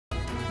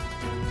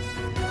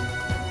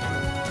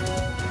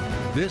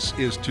This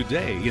is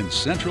Today in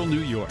Central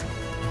New York.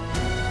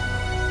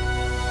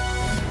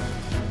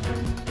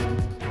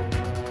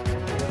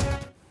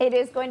 It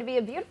is going to be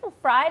a beautiful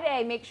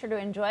Friday. Make sure to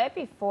enjoy it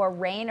before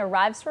rain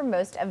arrives for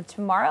most of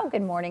tomorrow.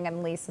 Good morning,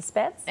 I'm Lisa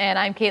Spitz. And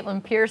I'm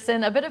Caitlin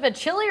Pearson. A bit of a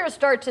chillier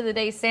start to the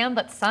day, Sam,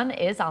 but sun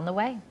is on the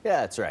way. Yeah,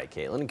 that's right,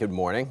 Caitlin. Good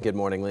morning. Good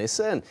morning,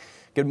 Lisa. And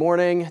good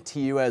morning to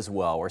you as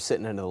well. We're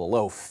sitting into the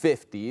low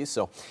 50s.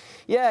 So,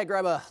 yeah,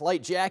 grab a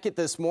light jacket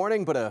this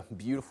morning, but a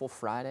beautiful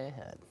Friday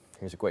ahead.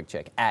 Here's a quick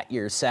check at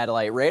your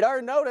satellite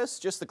radar. Notice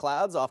just the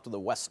clouds off to the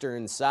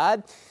western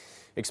side.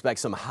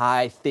 Expect some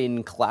high,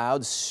 thin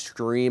clouds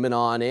streaming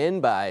on in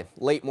by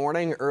late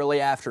morning,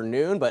 early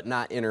afternoon, but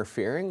not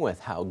interfering with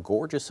how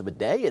gorgeous of a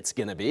day it's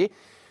going to be.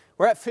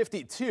 We're at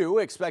 52.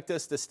 Expect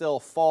us to still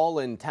fall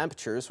in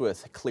temperatures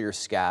with clear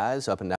skies up and down.